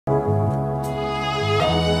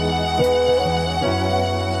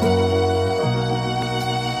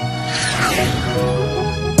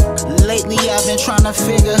lately I've been trying to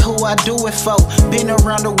figure who I do it for. Been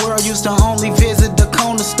around the world, used to only visit the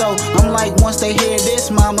corner store. I'm like, once they hear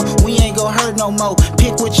this, mama, we ain't gon' hurt no more.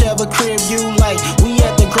 Pick whichever crib you like, we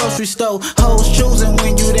at the grocery store. Hoes choosing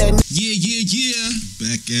when you that. Yeah.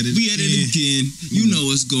 Back at it. We at it again. You know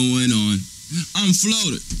what's going on. I'm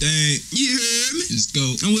Floater. Dang. You heard me? Let's go.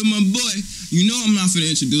 I'm with my boy. You know I'm not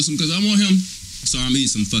finna introduce him because I want him. Sorry, I'm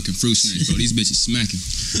eating some fucking fruit snacks, bro. These bitches smacking.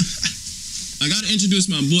 I gotta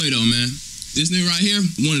introduce my boy though, man. This nigga right here,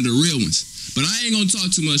 one of the real ones. But I ain't gonna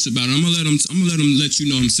talk too much about it. I'm gonna let him let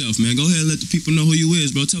you know himself, man. Go ahead and let the people know who you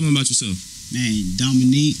is, bro. Tell them about yourself. Man,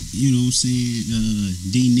 Dominique, you know what I'm saying?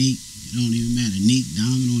 D-Neek, it don't even matter. Neek,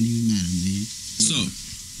 Dom, it don't even matter, man. So,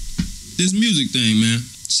 this music thing, man,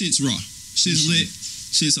 shit's raw. Shit's lit.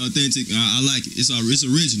 Shit's authentic. I like it. It's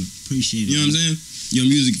original. Appreciate it. You know what I'm saying? Your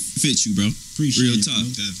music fits you, bro. Appreciate real talk.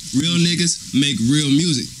 Bro. Real niggas make real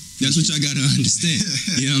music. That's what y'all gotta understand.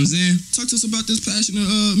 You know what I'm saying? Talk to us about this passion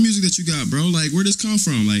of music that you got, bro. Like, where this come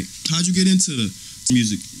from? Like, how'd you get into the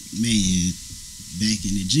music? Man, back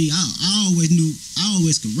in the G, I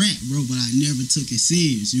always could rap, bro, but I never took it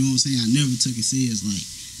serious. You know what I'm saying? I never took it serious, like,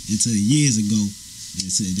 until years ago. They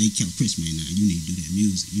said, they kept pushing me, nah, you need to do that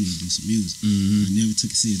music. You need to do some music. Mm-hmm. I never took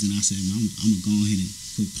it serious, and I said, man, I'm going to go ahead and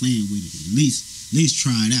quit playing with it. At least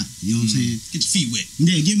try it out. You know what I'm saying? Get your feet wet.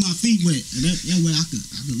 Yeah, get my feet wet. That way I could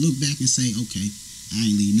look back and say, okay, I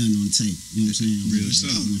ain't leave nothing on the table. You know what I'm saying? Real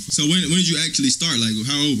So when did you actually start? Like,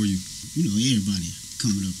 how old were you? You know, everybody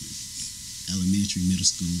coming up in elementary, middle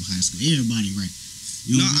school, high school, everybody, right?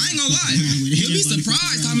 You know, No, I ain't gonna lie. You'll be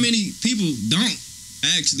surprised how many people don't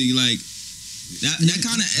actually like. That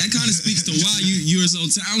kind of speaks to why you're so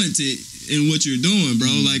talented in what you're doing, bro.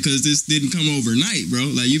 Like, cause this didn't come overnight, bro.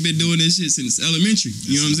 Like, you've been doing this shit since elementary.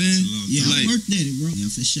 You know what I'm saying? Yeah, like, I worked at it, bro. Yeah,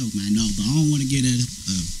 for sure, man. No, but I don't want to get that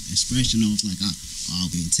expression off like I've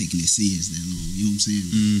been taking it serious that long. You know what I'm saying?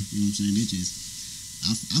 You know what I'm saying? It just,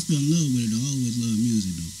 I fell in love with it. I always love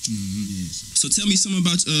music, though. Yeah, so tell me something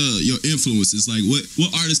about your influences. Like, what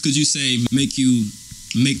artists could you say make you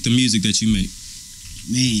make the music that you make?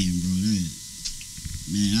 Man, bro,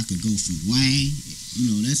 man, I could go from Wayne.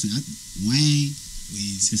 You know, Wayne. We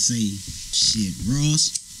could say shit,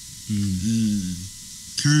 Ross,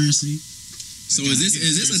 Currency. So is this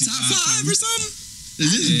a top 5 or something?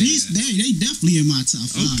 They definitely in my top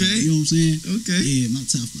 5. Okay. You know what I'm saying? Okay. Yeah, my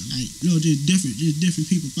top 5. Like, you know, just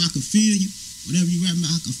different people. If I could feel you, whatever you rap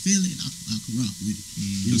about, I could feel it. I could rock with it.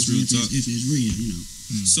 You know That's real talk. If it's real, you know.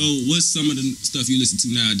 So what's some of the stuff you listen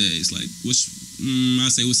to nowadays? Like, what's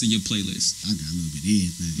in your playlist? I got a little bit of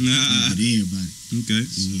everything. Nah. A little bit of everybody. Okay.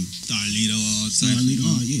 Starlito all the time.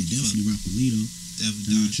 Starlito, yeah, definitely rock with Lito.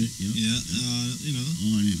 Definitely. Yep. Yeah, you know.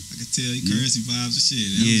 All them. I can tell you Currency vibes and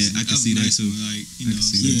shit. I can see that too. Like, you know,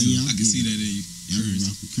 I can see that in you.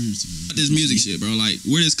 Rock with Currency. This music shit, bro. Like,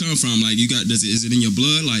 where does come from? Like, is it in your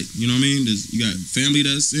blood? Like, you know what I mean? You got family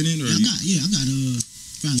that's in it, or I got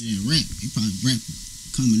family that rap. They probably rap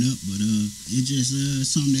coming up, but it just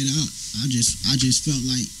something that I just felt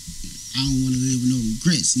like I don't want to live with no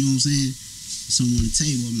regrets. You know what I'm saying? Something on the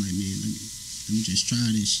table, I'm like, man, let me just try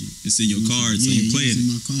this shit. It's in your cards, so you play it. It's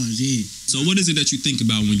in my cards, yeah. So what is it that you think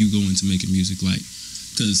about when you go into making music? Like,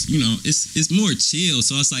 because, you know, it's more chill.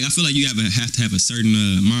 So it's like, I feel like you have to have a certain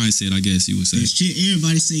mindset, I guess you would say. It's chill.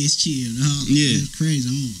 Everybody say it's chill. Yeah. That's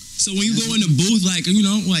crazy. So when you go in the booth, like, you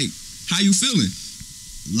know, like, how you feeling?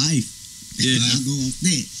 Life. Yeah. I go off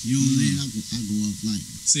that. You know what I'm saying? I go off life.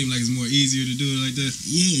 Seems like it's more easier to do it like that.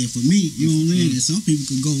 Yeah, for me, you know what I'm saying? And some people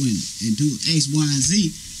could go in and do X, Y, and Z,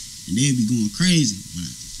 and they'd be going crazy. But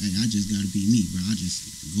hey, I just gotta be me, bro. I just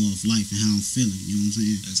go off life and how I'm feeling. You know what I'm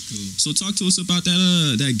saying? That's cool. So talk to us about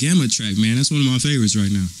that Gamma track, man. That's one of my favorites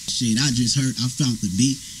right now. Shit, I found the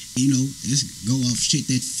beat. You know, just go off shit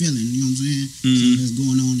that feeling. You know what I'm saying? Something that's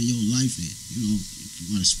going on in your life that, you know,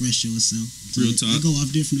 you want to express yourself. So Real talk. They go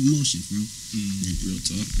off different emotions, bro. Real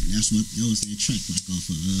talk. That was that track like off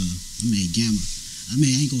of I made Gamma. I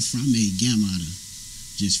made Gamma out of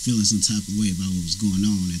just feeling some type of way about what was going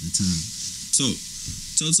on at the time. So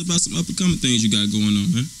tell us about some up and coming things you got going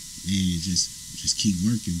on, man. And just keep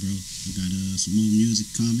working, bro. We got some more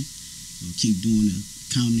music coming. We'll keep doing the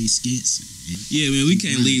comedy skits. Yeah, man, we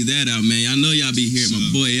can't leave that out, man. I know y'all be hearing my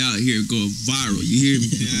boy out here go viral. You hear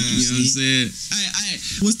me? You know what I'm saying? Hey,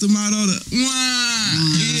 what's the motto?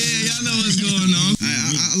 Yeah, y'all know what's going on.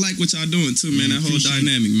 I like what y'all doing too, man. That whole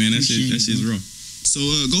dynamic, man. That shit's raw. So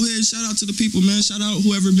go ahead and shout out to the people, man. Shout out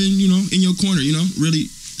whoever been, you know, in your corner, you know,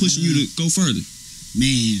 really pushing you to go further.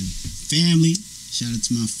 Man, family. Shout out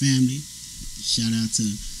to my family. Shout out to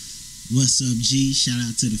What's Up G. Shout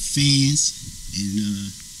out to the fans. And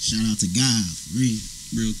shout out to God, for real.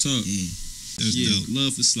 Real talk. Yeah. That's dope.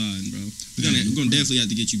 Love for sliding, bro. We're gonna definitely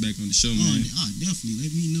have to get you back on the show, man. Definitely.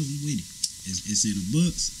 Let me know I'm with it. It's in the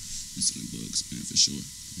books. It's in the books, man, for sure.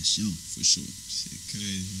 For sure. For sure. Shit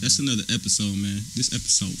crazy. That's another episode, man. This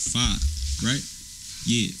episode 5, right?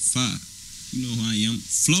 Yeah, 5. You know who I am.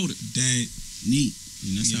 Floater. Dang. NEAK.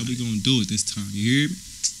 And that's how we gonna do it this time. You hear me?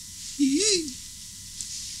 Yeah.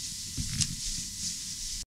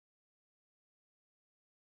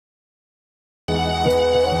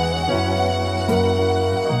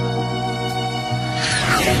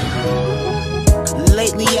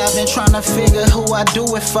 Lately I've been trying to figure who I do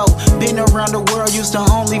it for. Been around the world, used to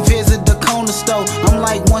only visit the corner store. I'm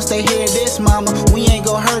like, once they hear this, mama, we ain't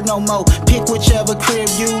gon' hurt no more. Pick whichever crib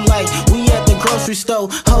you like, we at the grocery store.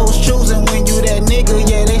 Hoes choosing when you that nigga,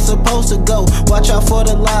 yeah, they supposed to go. Watch out for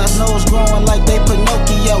the lies, nose growing like they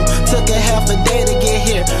Pinocchio. Took a half a day to get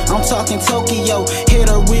here, I'm talking Tokyo. Hit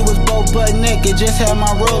her, we was both butt naked, just had my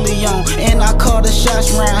rollie on. And I call the shots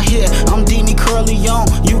round here, I'm Deanie Curly on.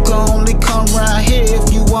 You can only come round here if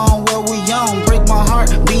you on where we on. Break my heart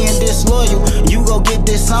being disloyal, you go get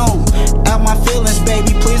this on. Out my feelings,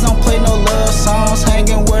 baby, please don't play no love songs.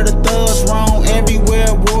 Hanging where the thugs roam,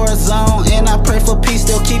 everywhere war zone. And I pray for peace,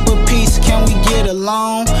 still keep a peace, can we get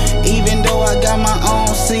along? Even though I got my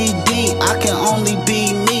own CD, I can only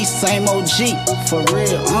be me, same OG, for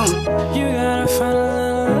real, You gotta find a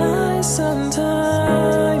little light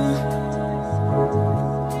sometime.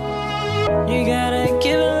 You gotta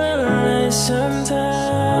give a little light sometime.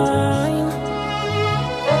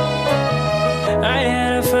 I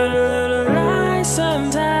had to find a little light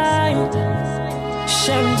sometime.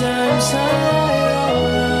 Sometimes I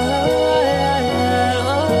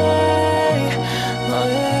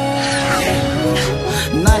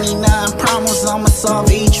 99 problems, I'ma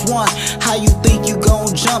solve each one. How you think you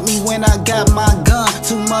gon' jump me when I got my gun?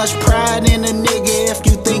 Too much pride in a nigga if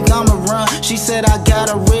you think I'ma run. She said I got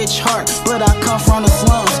a rich heart, but I come from the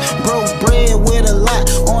slums. Broke bread with a lot,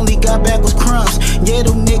 only got back with crumbs. Yeah,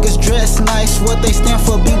 them niggas dress nice, what they stand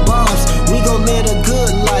for be bums. We gon' live a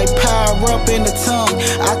good life, power up in the tongue.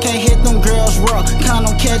 I can't hit them girls raw, count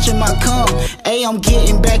on catching my cum. Hey, I'm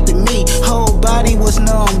getting back to me, whole body was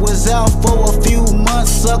numb. Was out for a few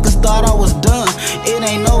months, suckers thought I was done. It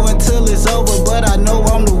ain't over until it's over, but I know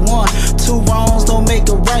I'm the one. Two wrongs don't make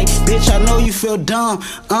a right, bitch, I know you feel dumb.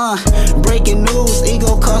 Breaking news,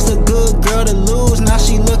 ego cost a good girl to lose. Now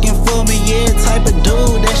she looking for me, yeah, type of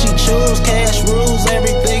dude that she choose. Cash rules,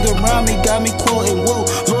 everything around me got me quoting woo.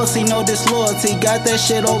 Loyalty, no disloyalty, got that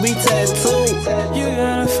shit on me tattooed. You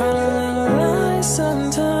gotta find a little light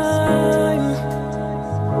sometime.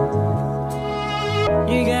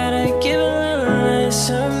 You gotta give a little light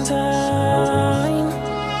sometime.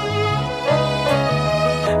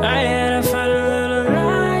 I had to find a little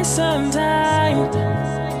light sometime.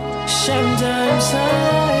 Sometimes I